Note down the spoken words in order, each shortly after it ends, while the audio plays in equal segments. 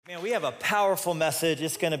Man, we have a powerful message.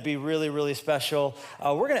 It's going to be really, really special.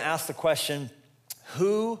 We're going to ask the question,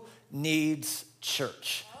 who needs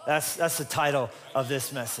church? That's the title of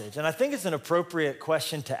this message. And I think it's an appropriate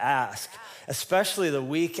question to ask, especially the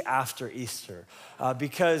week after Easter,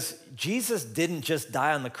 because Jesus didn't just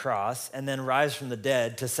die on the cross and then rise from the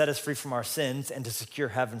dead to set us free from our sins and to secure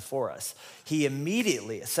heaven for us. He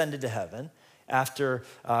immediately ascended to heaven after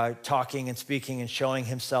talking and speaking and showing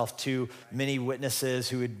himself to many witnesses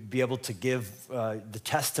who would be able to give the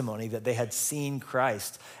testimony that they had seen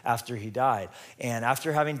Christ after he died. And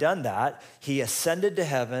after having done that, he ascended to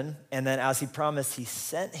heaven, and then as he promised, he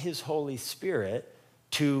sent his Holy Spirit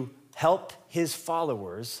to help his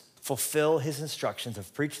followers fulfill his instructions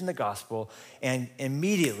of preaching the gospel, and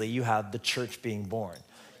immediately you have the church being born.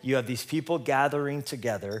 You have these people gathering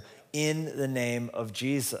together in the name of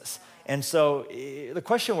Jesus. And so the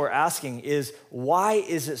question we're asking is, why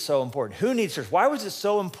is it so important? Who needs church? Why was it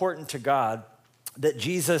so important to God that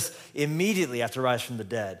Jesus immediately after rise from the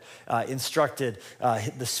dead instructed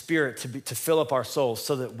the Spirit to fill up our souls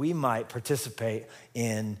so that we might participate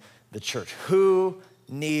in the church? Who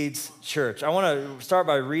needs church? I want to start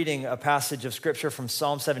by reading a passage of scripture from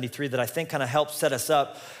Psalm 73 that I think kind of helps set us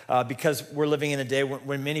up because we're living in a day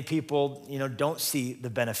when many people, don't see the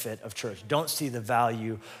benefit of church, don't see the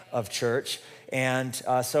value of church. And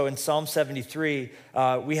so in Psalm 73,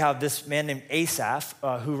 we have this man named Asaph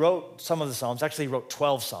who wrote some of the Psalms. Actually, he wrote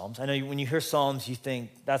 12 Psalms. I know when you hear Psalms, you think,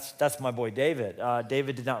 that's my boy David.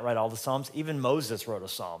 David did not write all the Psalms. Even Moses wrote a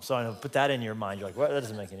Psalm. So I know, put that in your mind. You're like, what? That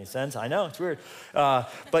doesn't make any sense. I know, it's weird.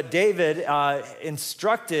 But David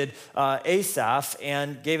instructed Asaph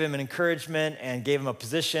and gave him an encouragement and gave him a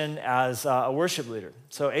position as a worship leader.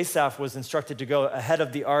 So Asaph was instructed to go ahead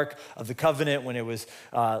of the Ark of the Covenant when it was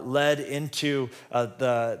led into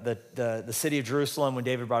the city of Jerusalem when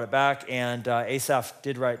David brought it back. And Asaph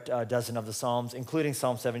did write a dozen of the Psalms, including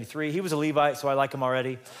Psalm 73. He was a Levite, so I like him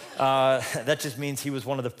already. That just means he was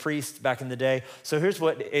one of the priests back in the day. So here's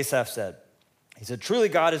what Asaph said. He said, truly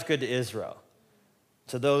God is good to Israel,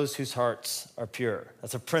 to those whose hearts are pure.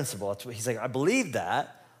 That's a principle. That's what he's like, I believe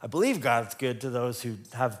that. I believe God's good to those who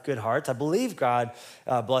have good hearts. I believe God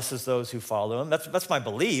blesses those who follow him. That's my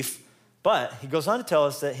belief. But he goes on to tell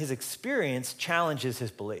us that his experience challenges his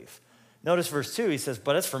belief. Notice verse 2, he says,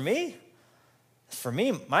 but as for me,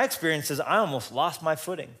 my experience is I almost lost my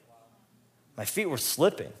footing. My feet were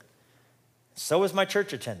slipping. So was my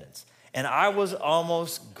church attendance. And I was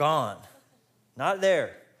almost gone. Not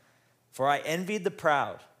there. For I envied the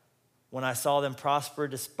proud when I saw them prosper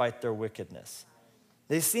despite their wickedness.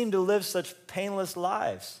 They seem to live such painless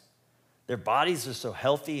lives. Their bodies are so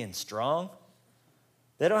healthy and strong.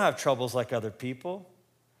 They don't have troubles like other people.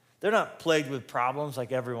 They're not plagued with problems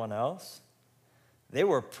like everyone else. They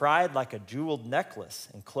wear pride like a jeweled necklace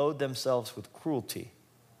and clothe themselves with cruelty.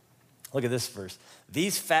 Look at this verse.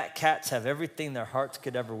 These fat cats have everything their hearts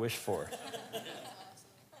could ever wish for.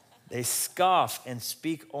 They scoff and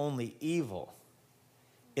speak only evil.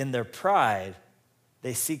 In their pride,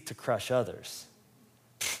 they seek to crush others.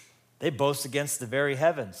 They boast against the very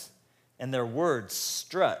heavens, and their words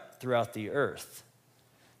strut throughout the earth.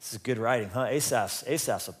 This is good writing, huh?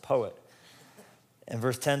 Asaph's a poet. And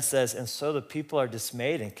verse 10 says, and so the people are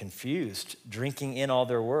dismayed and confused, drinking in all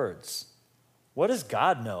their words. What does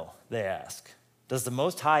God know, they ask. Does the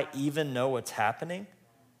Most High even know what's happening?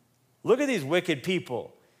 Look at these wicked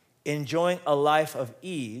people enjoying a life of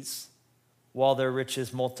ease while their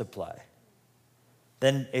riches multiply.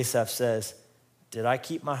 Then Asaph says, did I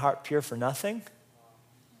keep my heart pure for nothing?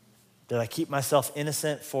 Did I keep myself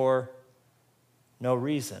innocent for no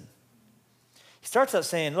reason? He starts out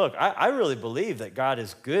saying, look, I really believe that God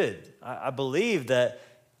is good. I believe that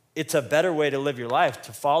it's a better way to live your life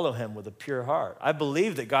to follow him with a pure heart. I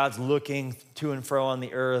believe that God's looking to and fro on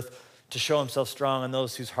the earth to show himself strong on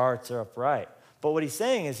those whose hearts are upright. But what he's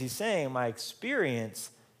saying is my experience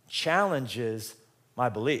challenges my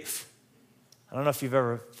belief. I don't know if you've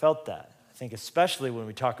ever felt that. I think especially when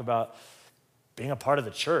we talk about being a part of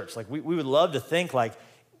the church. Like we would love to think like,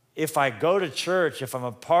 if I go to church, if I'm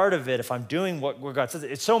a part of it, if I'm doing what God says,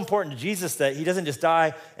 it's so important to Jesus that he doesn't just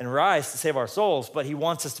die and rise to save our souls, but he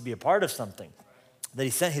wants us to be a part of something. That he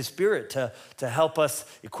sent his Spirit to help us,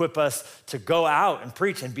 equip us to go out and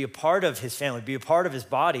preach and be a part of his family, be a part of his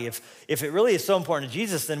body. If it really is so important to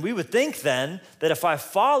Jesus, then we would think then that if I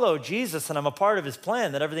follow Jesus and I'm a part of his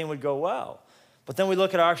plan, that everything would go well. But then we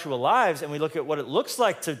look at our actual lives and we look at what it looks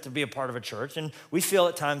like to be a part of a church, and we feel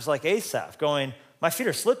at times like Asaph, going, my feet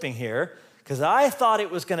are slipping here because I thought it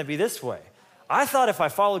was going to be this way. I thought if I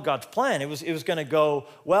followed God's plan, it was going to go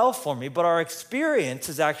well for me, but our experience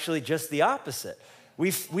is actually just the opposite.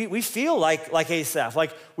 we feel like Asaph.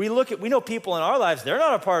 Like we know people in our lives, they're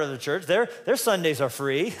not a part of the church. Their Sundays are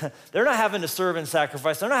free. They're not having to serve and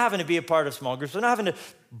sacrifice. They're not having to be a part of small groups. They're not having to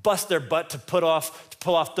bust their butt to pull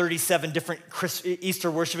off 37 different Easter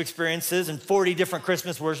worship experiences and 40 different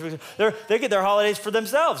Christmas worship. They get their holidays for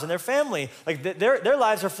themselves and their family. Like their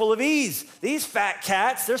lives are full of ease. These fat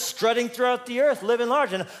cats, they're strutting throughout the earth, living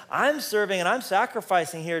large. And I'm serving and I'm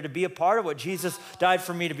sacrificing here to be a part of what Jesus died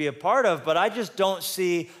for me to be a part of, but I just don't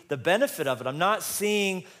see the benefit of it. I'm not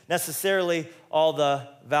seeing necessarily all the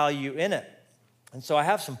value in it. And so I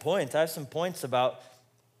have some points. I have some points about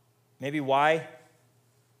maybe why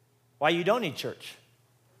you don't need church.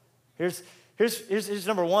 Here's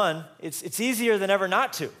number one. It's easier than ever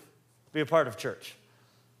not to be a part of church.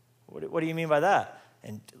 What do you mean by that?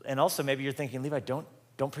 And also maybe you're thinking, Levi,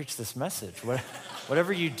 don't preach this message.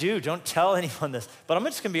 Whatever you do, don't tell anyone this. But I'm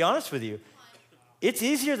just going to be honest with you. It's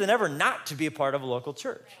easier than ever not to be a part of a local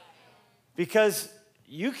church because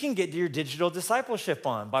you can get your digital discipleship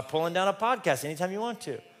on by pulling down a podcast anytime you want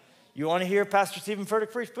to. You want to hear Pastor Stephen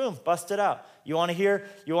Furtick preach? Boom, bust it out. You want to hear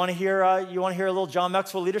a little John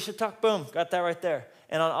Maxwell leadership talk? Boom, got that right there.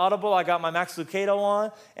 And on Audible, I got my Max Lucado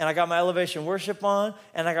on, and I got my Elevation Worship on,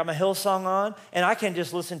 and I got my Hillsong on, and I can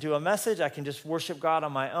just listen to a message. I can just worship God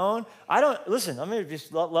on my own. Listen, I'm going to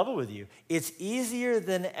just level with you. It's easier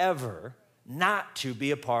than ever not to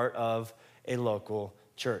be a part of a local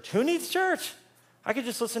church. Who needs church? I could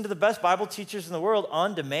just listen to the best Bible teachers in the world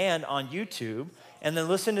on demand on YouTube and then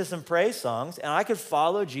listen to some praise songs, and I could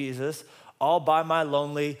follow Jesus all by my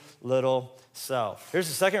lonely little self. Here's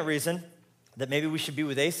the second reason that maybe we should be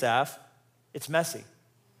with Asaph. It's messy.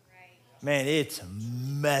 Right. Man, it's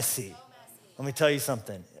messy. Let me tell you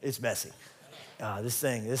something. It's messy. This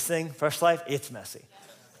thing, Fresh Life, it's messy.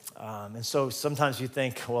 And so sometimes you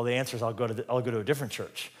think, well, the answer is I'll go to a different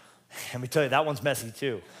church. Let me tell you, that one's messy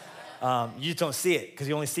too. You just don't see it because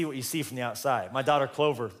you only see what you see from the outside. My daughter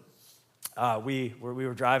Clover, we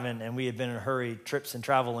were driving and we had been in a hurry, trips and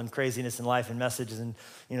travel and craziness in life and messages and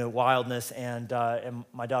wildness. And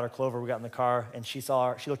my daughter Clover, we got in the car and she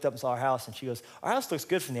looked up and saw our house and she goes, "Our house looks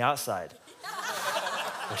good from the outside."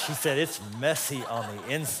 But she said it's messy on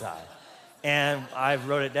the inside. And I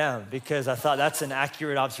wrote it down because I thought that's an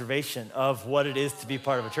accurate observation of what it is to be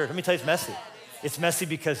part of a church. Let me tell you, it's messy. It's messy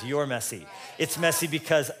because you're messy. It's messy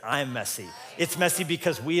because I'm messy. It's messy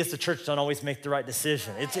because we as the church don't always make the right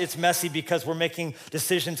decision. It's messy because we're making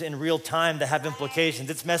decisions in real time that have implications.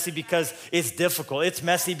 It's messy because it's difficult. It's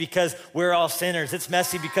messy because we're all sinners. It's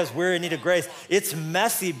messy because we're in need of grace. It's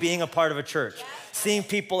messy being a part of a church, seeing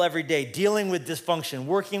people every day, dealing with dysfunction,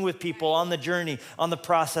 working with people on the journey, on the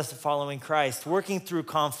process of following Christ, working through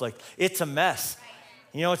conflict. It's a mess.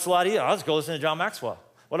 It's a lot easier. I'll just go listen to John Maxwell.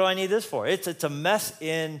 What do I need this for? It's a mess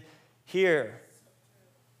in here.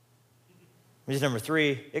 Reason number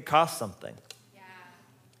 3, it costs something. Yeah.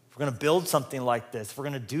 If we're going to build something like this, if we're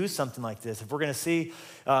going to do something like this, if we're going to see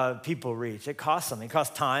people reach, it costs something. It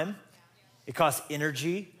costs time. It costs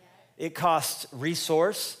energy. It costs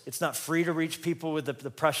resource. It's not free to reach people with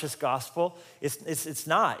the precious gospel. It's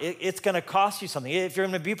not. It's going to cost you something. If you're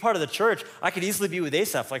going to be part of the church, I could easily be with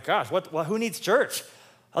Asaph. Like, gosh, who needs church?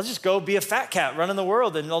 I'll just go be a fat cat running the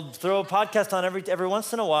world and I'll throw a podcast on every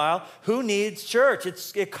once in a while. Who needs church?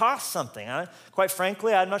 It costs something. Quite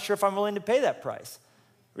frankly, I'm not sure if I'm willing to pay that price.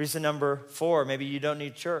 Reason number 4, maybe you don't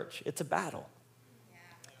need church. It's a battle.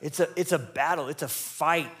 Yeah. It's a battle. It's a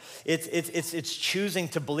fight. It's choosing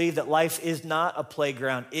to believe that life is not a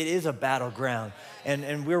playground. It is a battleground.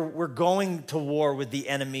 And we're going to war with the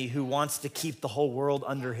enemy who wants to keep the whole world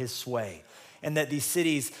under his sway. And that these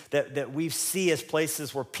cities that we see as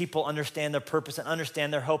places where people understand their purpose and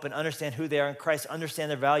understand their hope and understand who they are in Christ,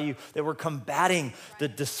 understand their value, that we're combating the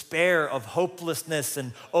despair of hopelessness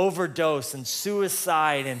and overdose and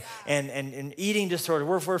suicide and eating disorder.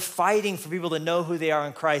 We're fighting for people to know who they are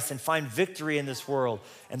in Christ and find victory in this world.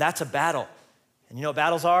 And that's a battle. And you know what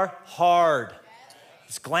battles are? Hard.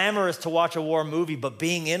 It's glamorous to watch a war movie, but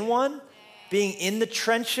being in one, being in the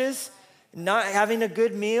trenches, not having a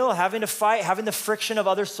good meal, having to fight, having the friction of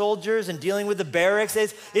other soldiers and dealing with the barracks.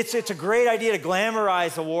 It's a great idea to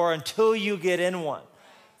glamorize a war until you get in one.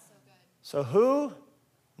 So who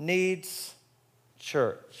needs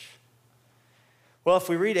church? Well, if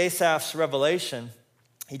we read Asaph's revelation,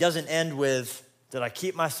 he doesn't end with, "Did I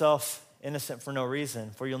keep myself innocent for no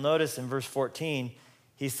reason?" For you'll notice in verse 14,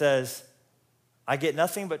 he says, "I get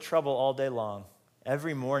nothing but trouble all day long.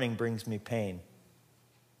 Every morning brings me pain.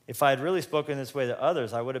 If I had really spoken this way to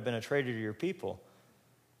others, I would have been a traitor to your people.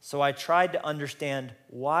 So I tried to understand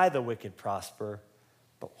why the wicked prosper,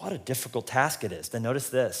 but what a difficult task it is." Then notice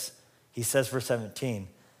this. He says, verse 17,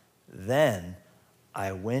 then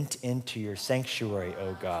I went into your sanctuary,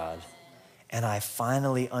 O God, and I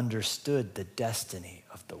finally understood the destiny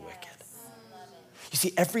of the wicked. You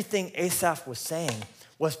see, everything Asaph was saying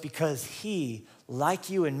was because he, like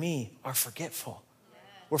you and me, are forgetful.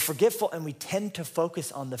 We're forgetful and we tend to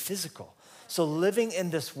focus on the physical. So living in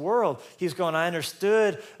this world, he was going, I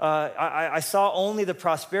understood, I saw only the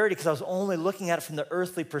prosperity because I was only looking at it from the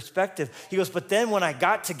earthly perspective. He goes, but then when I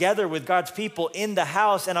got together with God's people in the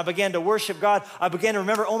house and I began to worship God, I began to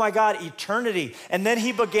remember, oh my God, eternity. And then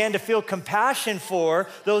he began to feel compassion for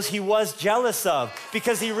those he was jealous of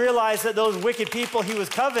because he realized that those wicked people he was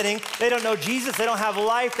coveting, they don't know Jesus, they don't have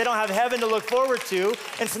life, they don't have heaven to look forward to.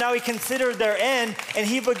 And so now he considered their end and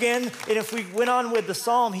he began, and if we went on with the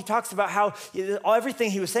Psalm, he talks about how everything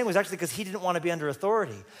he was saying was actually because he didn't want to be under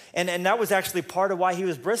authority. And that was actually part of why he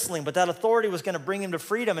was bristling, but that authority was going to bring him to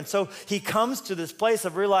freedom. And so he comes to this place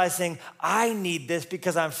of realizing, I need this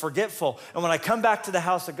because I'm forgetful. And when I come back to the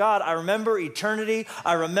house of God, I remember eternity.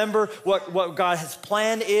 I remember what God's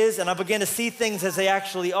plan is, and I begin to see things as they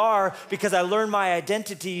actually are because I learned my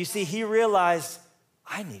identity. You see, he realized,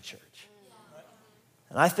 I need church.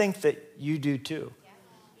 And I think that you do too.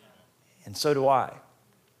 And so do I.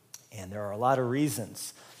 And there are a lot of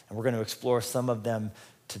reasons, and we're going to explore some of them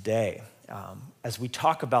today. As we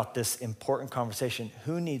talk about this important conversation,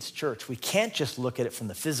 who needs church? We can't just look at it from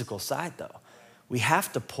the physical side, though. We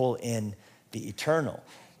have to pull in the eternal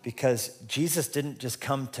because Jesus didn't just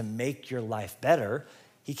come to make your life better.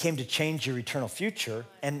 He came to change your eternal future,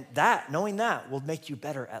 and knowing that, will make you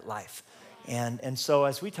better at life. And so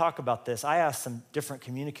as we talk about this, I asked some different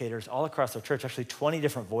communicators all across our church, actually 20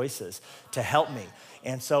 different voices, to help me.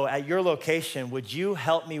 And so at your location, would you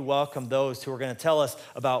help me welcome those who are going to tell us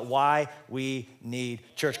about why we need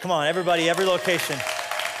church? Come on, everybody, every location.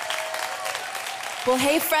 Well,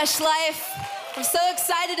 hey, Fresh Life. I'm so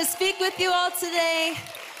excited to speak with you all today.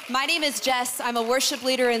 My name is Jess. I'm a worship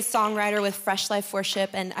leader and songwriter with Fresh Life Worship,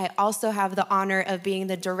 and I also have the honor of being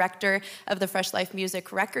the director of the Fresh Life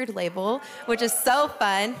Music record label, which is so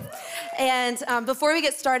fun. And before we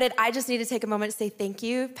get started, I just need to take a moment to say thank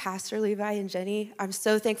you, Pastor Levi and Jenny. I'm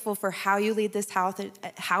so thankful for how you lead this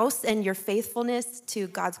house and your faithfulness to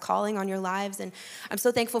God's calling on your lives. And I'm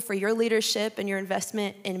so thankful for your leadership and your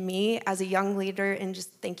investment in me as a young leader, and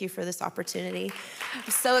just thank you for this opportunity.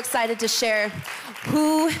 I'm so excited to share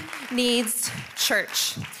who needs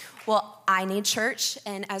church. Well, I need church,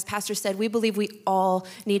 and as Pastor said, we believe we all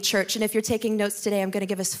need church. And if you're taking notes today, I'm going to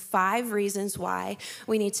give us 5 reasons why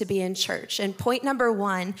we need to be in church. And point number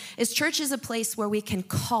 1 is church is a place where we can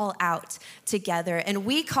call out together, and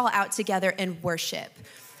we call out together in worship.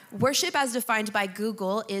 Worship, as defined by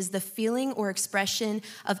Google, is the feeling or expression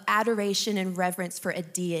of adoration and reverence for a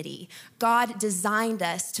deity. God designed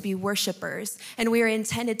us to be worshipers, and we are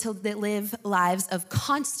intended to live lives of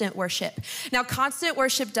constant worship. Now, constant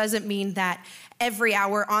worship doesn't mean that every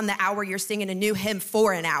hour on the hour you're singing a new hymn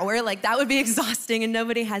for an hour. Like, that would be exhausting, and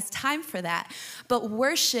nobody has time for that. But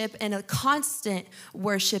worship and a constant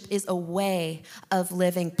worship is a way of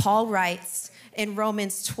living. Paul writes in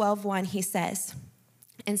Romans 12:1, he says,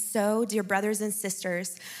 and so, dear brothers and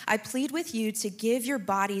sisters, I plead with you to give your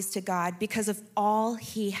bodies to God because of all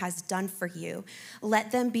he has done for you.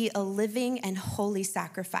 Let them be a living and holy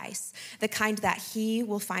sacrifice, the kind that he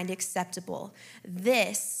will find acceptable.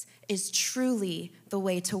 This is truly the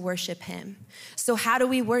way to worship him. So how do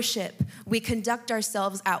we worship? We conduct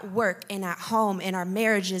ourselves at work and at home, in our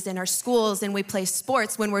marriages, in our schools, and we play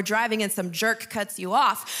sports when we're driving and some jerk cuts you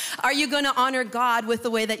off. Are you going to honor God with the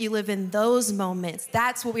way that you live in those moments?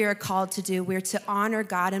 That's what we are called to do. We're to honor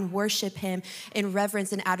God and worship him in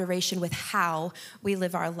reverence and adoration with how we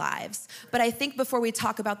live our lives. But I think before we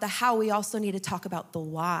talk about the how, we also need to talk about the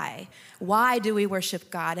why. Why do we worship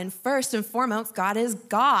God? And first and foremost, God is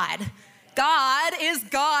God. God is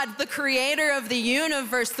God, the creator of the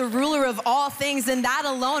universe, the ruler of all things, and that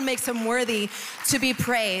alone makes him worthy to be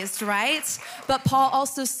praised, right? But Paul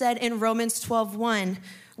also said in Romans 12:1,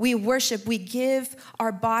 we worship, we give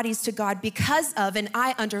our bodies to God because of, and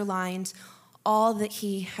I underlined, all that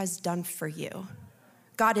he has done for you.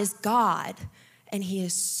 God is God, and he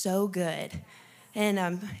is so good.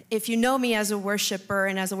 And if you know me as a worshiper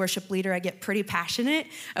and as a worship leader, I get pretty passionate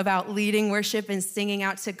about leading worship and singing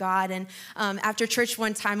out to God. And after church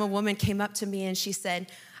one time, a woman came up to me and she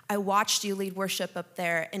said, I watched you lead worship up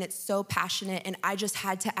there, and it's so passionate. And I just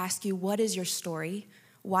had to ask you, what is your story?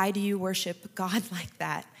 Why do you worship God like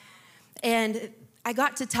that? And I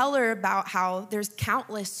got to tell her about how there's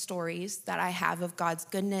countless stories that I have of God's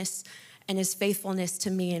goodness and his faithfulness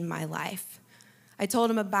to me in my life. I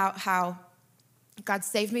told him about how God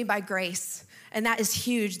saved me by grace, and that is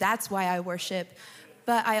huge. That's why I worship.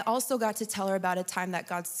 But I also got to tell her about a time that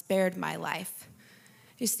God spared my life.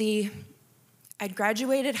 You see, I'd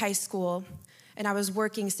graduated high school, and I was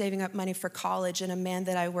working, saving up money for college, and a man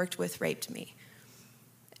that I worked with raped me.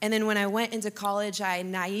 And then when I went into college, I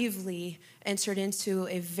naively entered into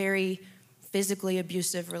a very physically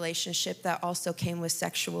abusive relationship that also came with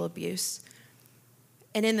sexual abuse.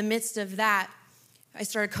 And in the midst of that, I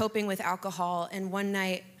started coping with alcohol, and one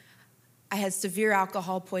night I had severe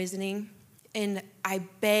alcohol poisoning, and I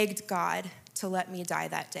begged God to let me die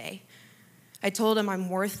that day. I told him I'm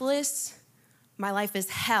worthless, my life is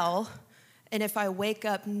hell, and if I wake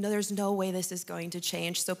up, there's no way this is going to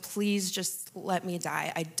change, so please just let me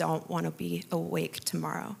die. I don't want to be awake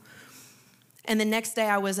tomorrow. And the next day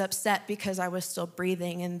I was upset because I was still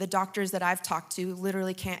breathing, and the doctors that I've talked to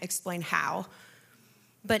literally can't explain how.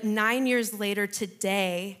 But 9 years later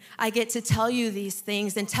today, I get to tell you these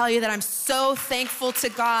things and tell you that I'm so thankful to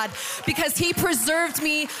God because he preserved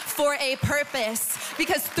me for a purpose.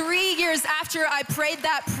 Because 3 years after I prayed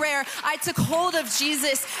that prayer, I took hold of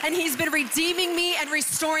Jesus, and he's been redeeming me and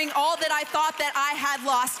restoring all that I thought that I had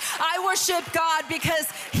lost. I worship God because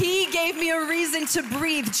he gave me a reason to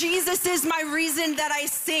breathe. Jesus is my reason that I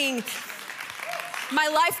sing. My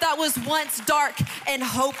life that was once dark and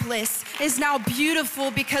hopeless is now beautiful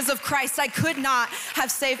because of Christ. I could not have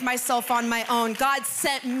saved myself on my own. God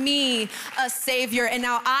sent me a Savior, and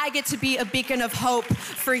now I get to be a beacon of hope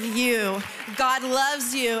for you. God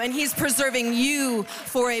loves you, and he's preserving you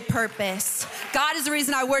for a purpose. God is the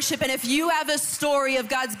reason I worship, and if you have a story of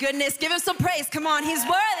God's goodness, give him some praise. Come on, he's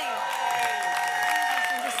worthy.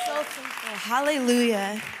 I'm so thankful.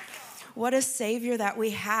 Hallelujah. What a Savior that we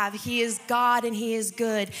have. He is God, and he is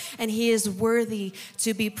good, and he is worthy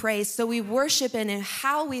to be praised. So we worship in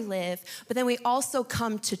how we live, but then we also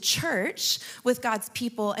come to church with God's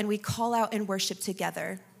people, and we call out and worship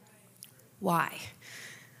together. Why?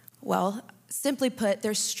 Well, simply put,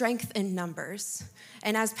 there's strength in numbers.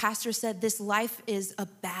 And as Pastor said, this life is a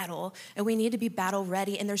battle, and we need to be battle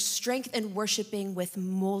ready. And there's strength in worshiping with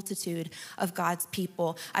multitude of God's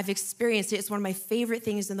people. I've experienced it. It's one of my favorite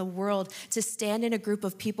things in the world to stand in a group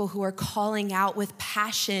of people who are calling out with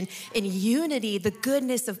passion in unity the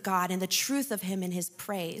goodness of God and the truth of him and his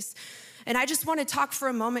praise. And I just want to talk for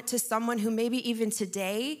a moment to someone who maybe even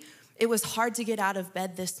today, it was hard to get out of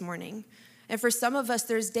bed this morning. And for some of us,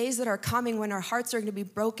 there's days that are coming when our hearts are going to be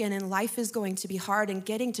broken and life is going to be hard, and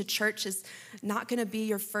getting to church is not going to be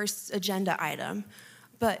your first agenda item.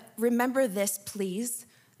 But remember this, please.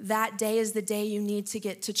 That day is the day you need to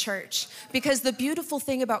get to church. Because the beautiful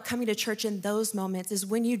thing about coming to church in those moments is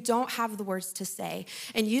when you don't have the words to say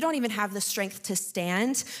and you don't even have the strength to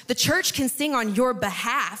stand, the church can sing on your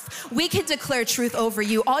behalf. We can declare truth over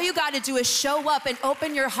you. All you got to do is show up and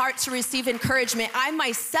open your heart to receive encouragement. I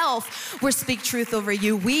myself will speak truth over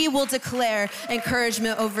you. We will declare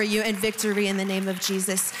encouragement over you and victory in the name of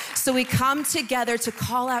Jesus. So we come together to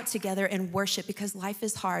call out together and worship because life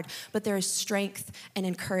is hard, but there is strength and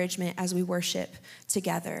encouragement as we worship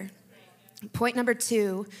together. Point number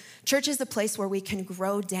 2, church is a place where we can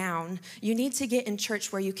grow down. You need to get in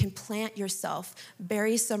church where you can plant yourself,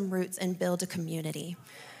 bury some roots, and build a community.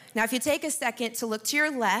 Now, if you take a second to look to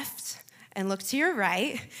your left and look to your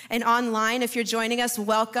right, and online, if you're joining us,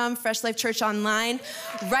 welcome, Fresh Life Church Online.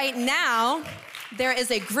 Right now, there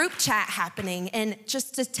is a group chat happening, and just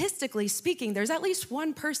statistically speaking, there's at least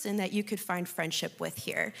one person that you could find friendship with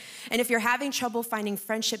here. And if you're having trouble finding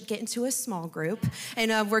friendship, get into a small group.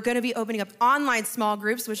 And we're gonna be opening up online small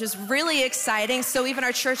groups, which is really exciting, so even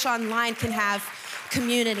our church online can have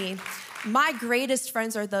community. My greatest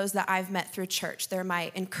friends are those that I've met through church. They're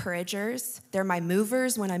my encouragers. They're my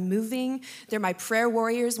movers when I'm moving. They're my prayer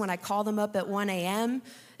warriors when I call them up at 1 a.m.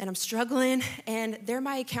 and I'm struggling, and they're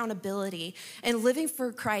my accountability. And living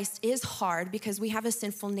for Christ is hard because we have a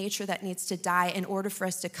sinful nature that needs to die in order for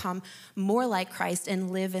us to come more like Christ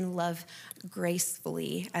and live and love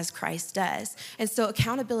gracefully as Christ does. And so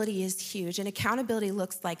accountability is huge, and accountability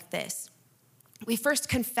looks like this. We first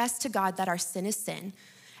confess to God that our sin is sin,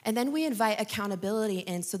 and then we invite accountability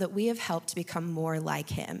in so that we have helped to become more like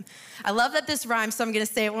him. I love that this rhymes, so I'm gonna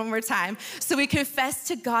say it one more time. So we confess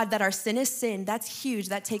to God that our sin is sin. That's huge,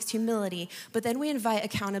 that takes humility. But then we invite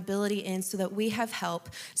accountability in so that we have help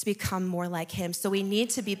to become more like him. So we need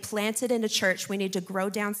to be planted in a church. We need to grow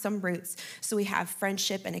down some roots so we have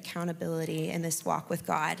friendship and accountability in this walk with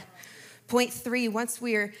God. Point 3, once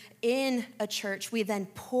we're in a church, we then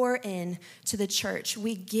pour in to the church.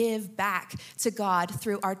 We give back to God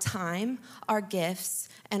through our time, our gifts,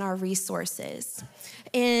 and our resources.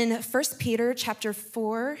 In 1 Peter chapter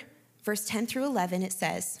 4, verse 10 through 11, it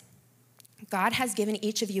says, God has given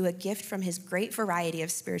each of you a gift from his great variety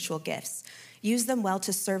of spiritual gifts. Use them well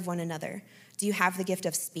to serve one another. Do you have the gift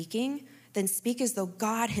of speaking? Then speak as though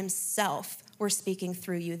God himself were speaking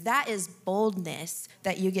through you. That is boldness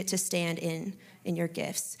that you get to stand in your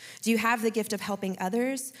gifts. Do you have the gift of helping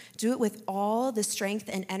others? Do it with all the strength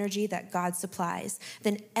and energy that God supplies.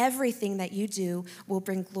 Then everything that you do will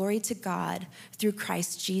bring glory to God through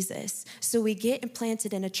Christ Jesus. So we get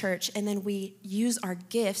implanted in a church, and then we use our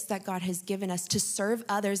gifts that God has given us to serve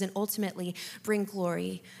others and ultimately bring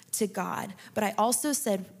glory to God. But I also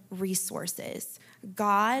said resources.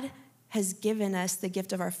 God has given us the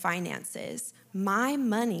gift of our finances. My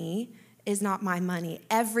money is not my money.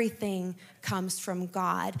 Everything comes from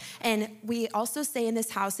God. And we also say in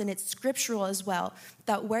this house, and it's scriptural as well,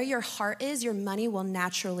 that where your heart is, your money will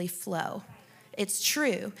naturally flow. It's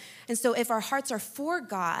true. And so if our hearts are for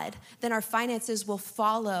God, then our finances will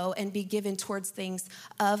follow and be given towards things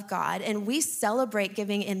of God. And we celebrate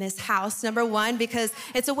giving in this house, number one, because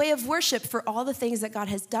it's a way of worship for all the things that God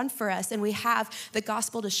has done for us. And we have the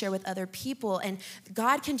gospel to share with other people. And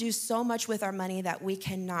God can do so much with our money that we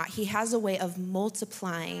cannot. He has a way of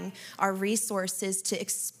multiplying our resources to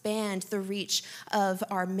expand the reach of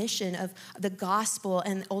our mission of the gospel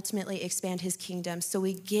and ultimately expand his kingdom. So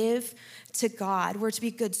we give to God. We're to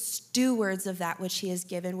be good stewards of that which he has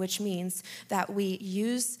given, which means that we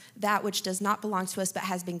use that which does not belong to us but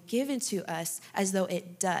has been given to us as though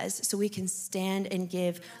it does, so we can stand and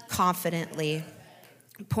give confidently.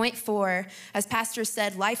 Point 4, as Pastor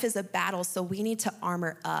said, life is a battle, so we need to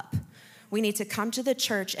armor up. We need to come to the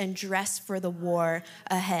church and dress for the war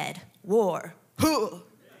ahead. War.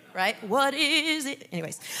 Right? What is it?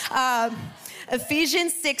 Anyways,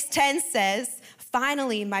 Ephesians 6:10 says,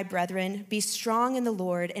 finally, my brethren, be strong in the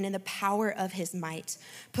Lord and in the power of his might.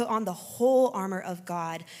 Put on the whole armor of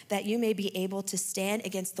God, that you may be able to stand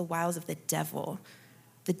against the wiles of the devil.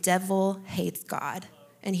 The devil hates God,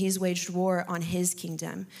 and he's waged war on his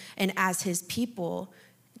kingdom. And as his people,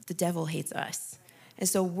 the devil hates us. And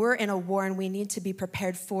so we're in a war, and we need to be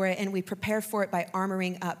prepared for it, and we prepare for it by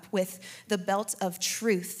armoring up with the belt of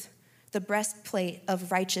truth, the breastplate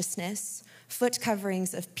of righteousness, foot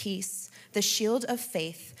coverings of peace, the shield of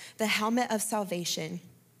faith, the helmet of salvation,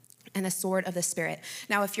 and the sword of the Spirit.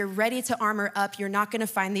 Now, if you're ready to armor up, you're not gonna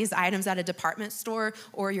find these items at a department store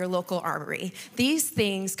or your local armory. These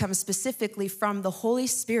things come specifically from the Holy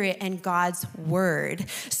Spirit and God's word.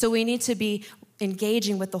 So we need to be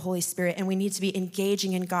engaging with the Holy Spirit, and we need to be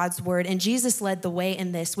engaging in God's word. And Jesus led the way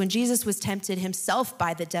in this. When Jesus was tempted himself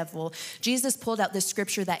by the devil, Jesus pulled out the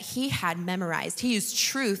scripture that he had memorized. He used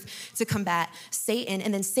truth to combat Satan.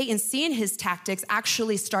 And then Satan, seeing his tactics,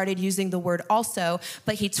 actually started using the word also,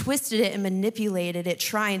 but he twisted it and manipulated it,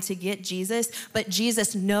 trying to get Jesus. But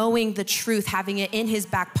Jesus, knowing the truth, having it in his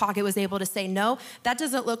back pocket, was able to say, no, that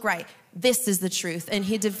doesn't look right. This is the truth. And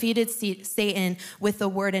he defeated Satan with the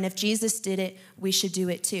word. And if Jesus did it, we should do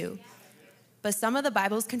it too. But some of the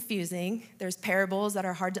Bible is confusing. There's parables that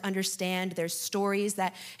are hard to understand. There's stories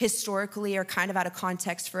that historically are kind of out of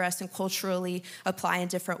context for us and culturally apply in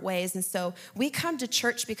different ways. And so we come to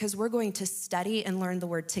church because we're going to study and learn the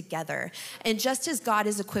word together. And just as God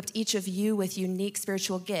has equipped each of you with unique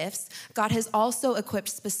spiritual gifts, God has also equipped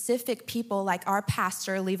specific people like our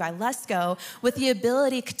pastor, Levi Lesko, with the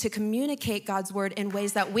ability to communicate God's word in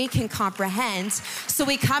ways that we can comprehend. So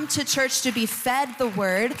we come to church to be fed the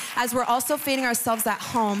word, as we're also feeding ourselves at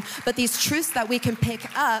home, but these truths that we can pick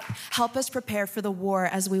up help us prepare for the war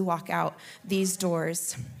as we walk out these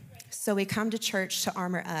doors. So we come to church to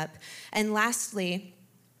armor up. And lastly,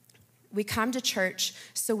 we come to church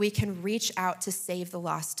so we can reach out to save the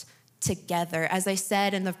lost together. As I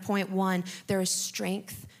said in the point 1, there is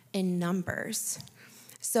strength in numbers.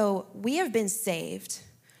 So we have been saved,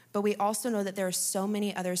 but we also know that there are so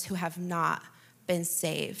many others who have not been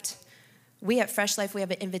saved. We at Fresh Life, we have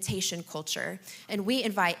an invitation culture, and we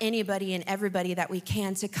invite anybody and everybody that we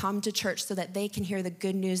can to come to church so that they can hear the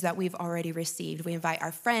good news that we've already received. We invite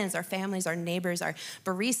our friends, our families, our neighbors, our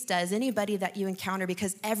baristas, anybody that you encounter,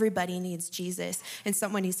 because everybody needs Jesus, and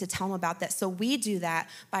someone needs to tell them about that. So we do that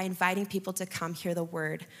by inviting people to come hear the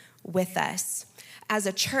word with us. As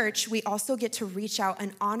a church, we also get to reach out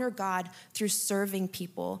and honor God through serving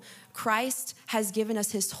people. Christ has given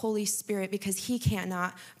us his Holy Spirit because he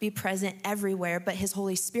cannot be present everywhere, but his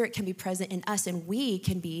Holy Spirit can be present in us, and we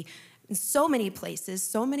can be in so many places.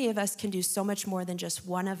 So many of us can do so much more than just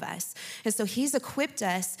one of us. And so he's equipped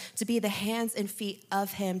us to be the hands and feet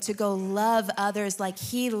of him, to go love others like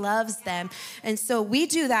he loves them. And so we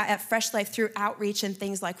do that at Fresh Life through outreach and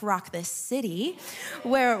things like Rock the City,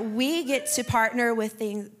 where we get to partner with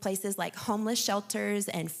places like homeless shelters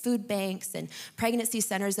and food banks and pregnancy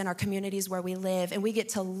centers in our communities where we live. And we get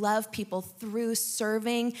to love people through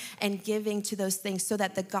serving and giving to those things so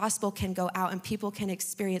that the gospel can go out and people can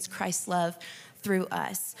experience Christ's love through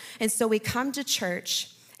us. And so we come to church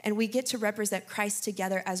and we get to represent Christ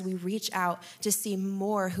together as we reach out to see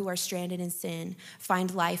more who are stranded in sin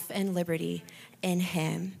find life and liberty in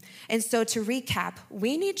him. And so to recap,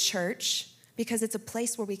 we need church because it's a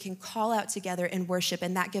place where we can call out together and worship,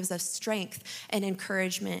 and that gives us strength and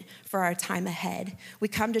encouragement for our time ahead. We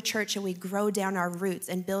come to church and we grow down our roots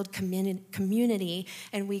and build community,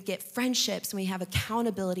 and we get friendships, and we have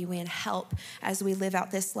accountability, we have help as we live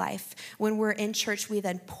out this life. When we're in church, we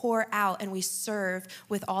then pour out and we serve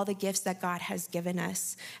with all the gifts that God has given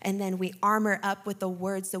us, and then we armor up with the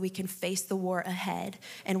word so we can face the war ahead,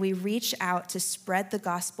 and we reach out to spread the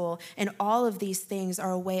gospel, and all of these things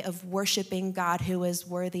are a way of worshiping God who is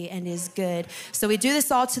worthy and is good. So we do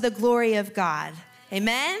this all to the glory of God.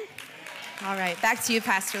 Amen? All right, back to you,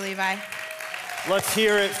 Pastor Levi. Let's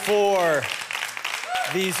hear it for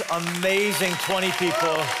these amazing 20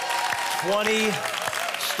 people, 20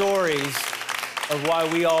 stories of why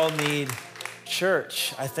we all need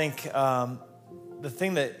church. I think the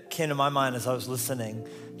thing that came to my mind as I was listening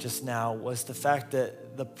just now was the fact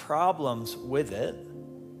that the problems with it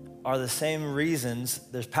are the same reasons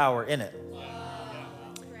there's power in it.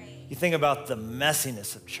 You think about the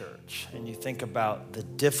messiness of church, and you think about the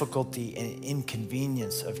difficulty and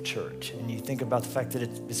inconvenience of church, and you think about the fact that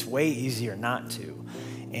it's way easier not to.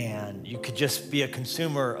 And you could just be a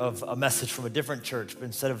consumer of a message from a different church, but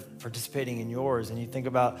instead of participating in yours, and you think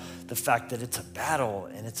about the fact that it's a battle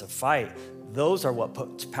and it's a fight, those are what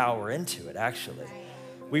puts power into it, actually.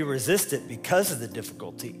 We resist it because of the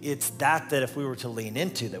difficulty. It's that if we were to lean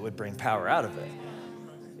into that would bring power out of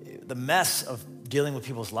it. The mess of dealing with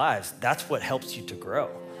people's lives, that's what helps you to grow.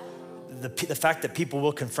 The fact that people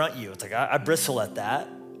will confront you, it's like, I bristle at that,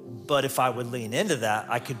 but if I would lean into that,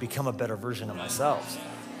 I could become a better version of myself.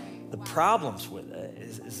 The problems with it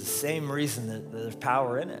is the same reason that there's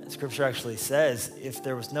power in it. Scripture actually says, if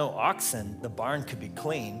there was no oxen, the barn could be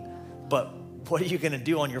clean, but what are you gonna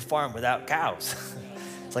do on your farm without cows?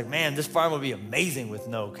 It's like, man, this farm would be amazing with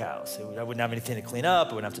no cows. I wouldn't have anything to clean up,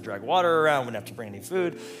 I wouldn't have to drag water around, wouldn't have to bring any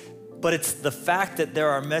food. But it's the fact that there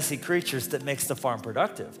are messy creatures that makes the farm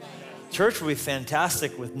productive. Church would be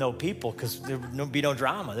fantastic with no people because there would be no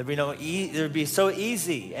drama. There'd be so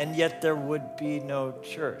easy, and yet there would be no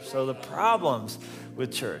church. So the problems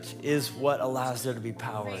with church is what allows there to be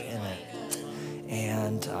power in it.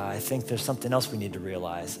 And I think there's something else we need to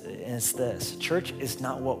realize, and it's this. Church is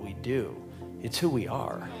not what we do, it's who we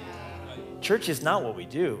are. Church is not what we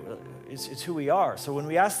do. It's who we are. So when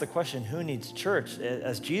we ask the question, who needs church?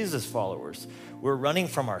 As Jesus followers, we're running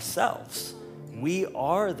from ourselves. We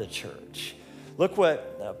are the church. Look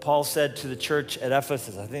what Paul said to the church at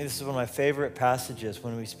Ephesus. I think this is one of my favorite passages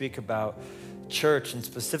when we speak about church, and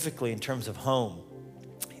specifically in terms of home.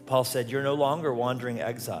 Paul said, you're no longer wandering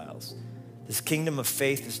exiles. This kingdom of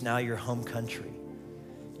faith is now your home country.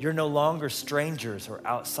 You're no longer strangers or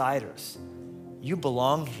outsiders. You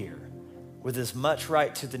belong here with as much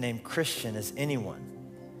right to the name Christian as anyone.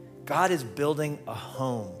 God is building a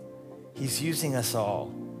home. He's using us all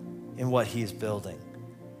in what he's building.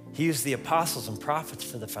 He used the apostles and prophets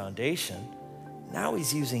for the foundation. Now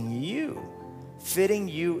he's using you, fitting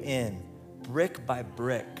you in brick by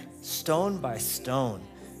brick, stone by stone,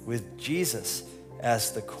 with Jesus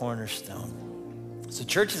as the cornerstone. So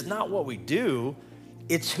church is not what we do,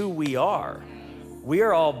 it's who we are. We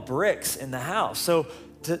are all bricks in the house. So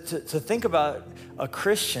to think about a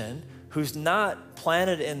Christian who's not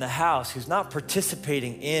planted in the house, who's not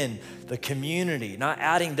participating in the community, not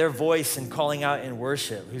adding their voice and calling out in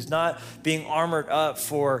worship, who's not being armored up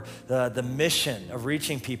for the mission of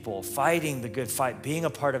reaching people, fighting the good fight, being a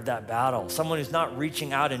part of that battle, someone who's not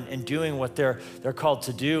reaching out and doing what they're called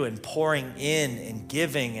to do and pouring in and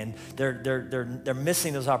giving, and they're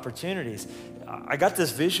missing those opportunities. I got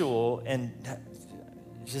this visual, and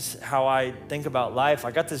just how I think about life.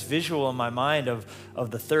 I got this visual in my mind of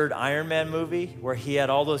the third Iron Man movie where he had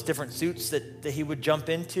all those different suits that he would jump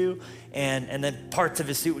into, and then parts of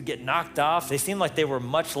his suit would get knocked off. They seemed like they were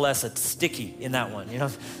much less sticky in that one.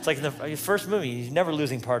 It's like in the first movie, he's never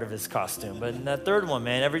losing part of his costume. But in that third one,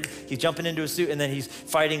 man, he's jumping into a suit and then he's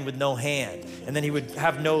fighting with no hand. And then he would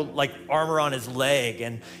have no armor on his leg.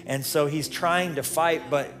 And so he's trying to fight,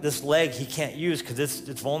 but this leg he can't use because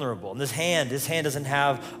it's vulnerable. And his hand doesn't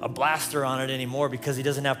have a blaster on it anymore because he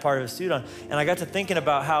doesn't have part of his suit on. And I got to thinking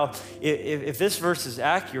about how if this verse is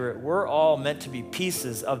accurate, we're all meant to be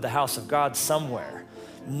pieces of the house of God somewhere.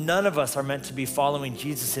 None of us are meant to be following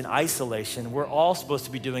Jesus in isolation. We're all supposed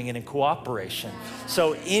to be doing it in cooperation.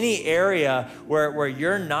 So any area where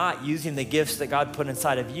you're not using the gifts that God put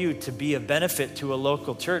inside of you to be a benefit to a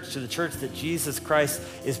local church, to the church that Jesus Christ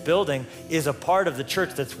is building, is a part of the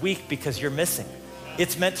church that's weak because you're missing it.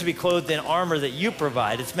 It's meant to be clothed in armor that you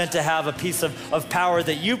provide. It's meant to have a piece of power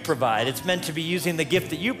that you provide. It's meant to be using the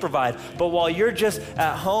gift that you provide. But while you're just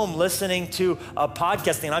at home listening to a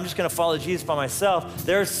podcast and I'm just gonna follow Jesus by myself,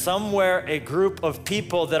 there's somewhere a group of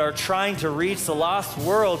people that are trying to reach the lost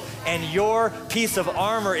world, and your piece of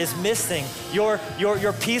armor is missing. Your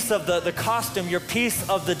piece of the costume, your piece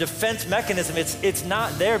of the defense mechanism, it's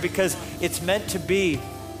not there because it's meant to be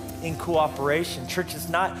in cooperation. Church is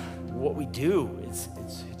not what we do,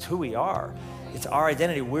 it's who we are. It's our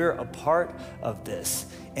identity. We're a part of this.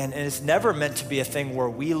 And it's never meant to be a thing where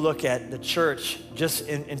we look at the church just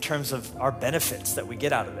in terms of our benefits that we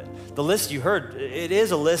get out of it. The list you heard, it is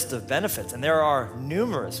a list of benefits, and there are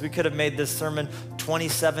numerous. We could have made this sermon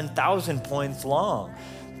 27,000 points long.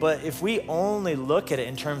 But if we only look at it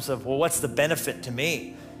in terms of, well, what's the benefit to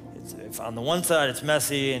me? If on the one side it's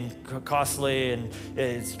messy and costly and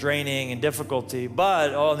it's draining and difficulty,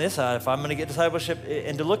 but on this side, if I'm going to get discipleship,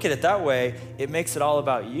 and to look at it that way, it makes it all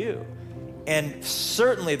about you. And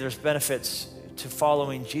certainly there's benefits to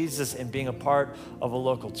following Jesus and being a part of a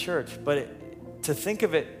local church, but to think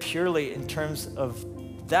of it purely in terms of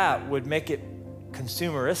that would make it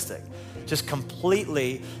consumeristic. Just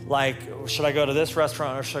completely like, should I go to this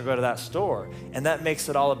restaurant or should I go to that store? And that makes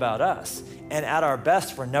it all about us. And at our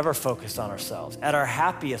best, we're never focused on ourselves. At our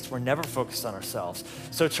happiest, we're never focused on ourselves.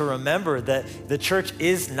 So to remember that the church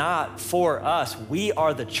is not for us. We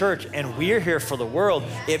are the church and we're here for the world.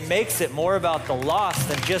 It makes it more about the lost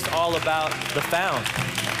than just all about the found.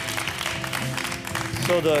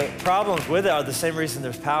 So the problems with it are the same reason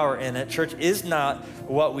there's power in it. Church is not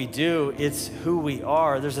what we do, it's who we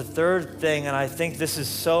are. There's a third thing, and I think this is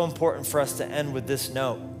so important for us to end with this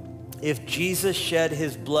note. If Jesus shed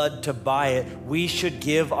his blood to buy it, we should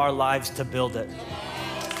give our lives to build it.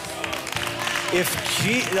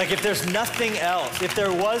 If there's nothing else, if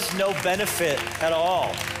there was no benefit at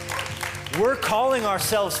all, we're calling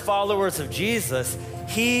ourselves followers of Jesus.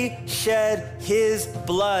 He shed his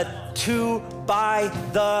blood to buy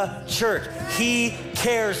the church. He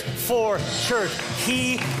cares for church.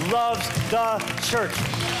 He loves the church.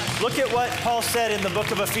 Look at what Paul said in the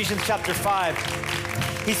book of Ephesians chapter 5.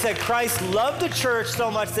 He said, Christ loved the church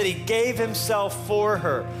so much that he gave himself for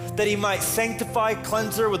her, that he might sanctify,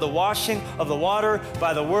 cleanse her with the washing of the water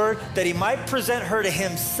by the word, that he might present her to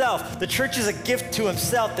himself. The church is a gift to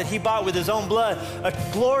himself that he bought with his own blood, a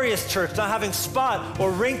glorious church, not having spot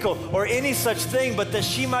or wrinkle or any such thing, but that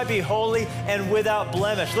she might be holy and without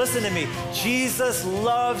blemish. Listen to me. Jesus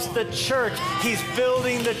loves the church. He's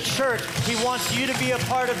building the church. He wants you to be a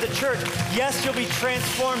part of the church. Yes, you'll be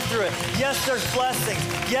transformed through it. Yes, there's blessings.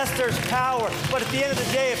 Yes, there's power. But at the end of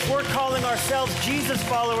the day, if we're calling ourselves Jesus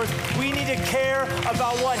followers, we need to care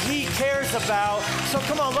about what he cares about. So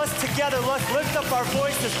come on, let's lift up our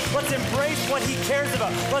voices. Let's embrace what he cares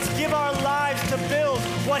about. Let's give our lives to build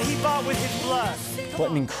what he bought with his blood.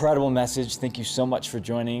 What an incredible message. Thank you so much for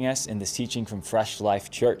joining us in this teaching from Fresh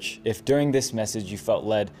Life Church. If during this message you felt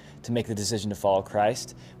led to make the decision to follow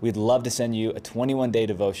Christ, we'd love to send you a 21-day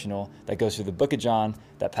devotional that goes through the book of John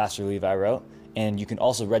that Pastor Levi wrote. And you can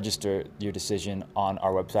also register your decision on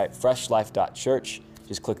our website, freshlife.church.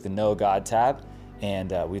 Just click the Know God tab,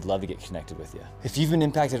 and we'd love to get connected with you. If you've been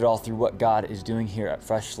impacted at all through what God is doing here at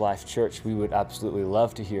Fresh Life Church, we would absolutely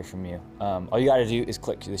love to hear from you. All you gotta do is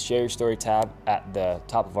click the Share Your Story tab at the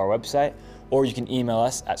top of our website, or you can email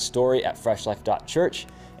us at story@freshlife.church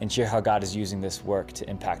and share how God is using this work to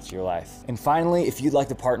impact your life. And finally, if you'd like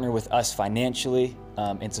to partner with us financially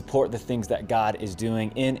and support the things that God is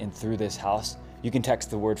doing in and through this house, you can text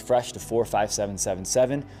the word FRESH to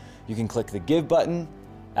 45777. You can click the Give button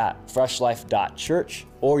at freshlife.church,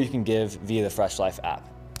 or you can give via the Fresh Life app.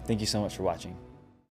 Thank you so much for watching.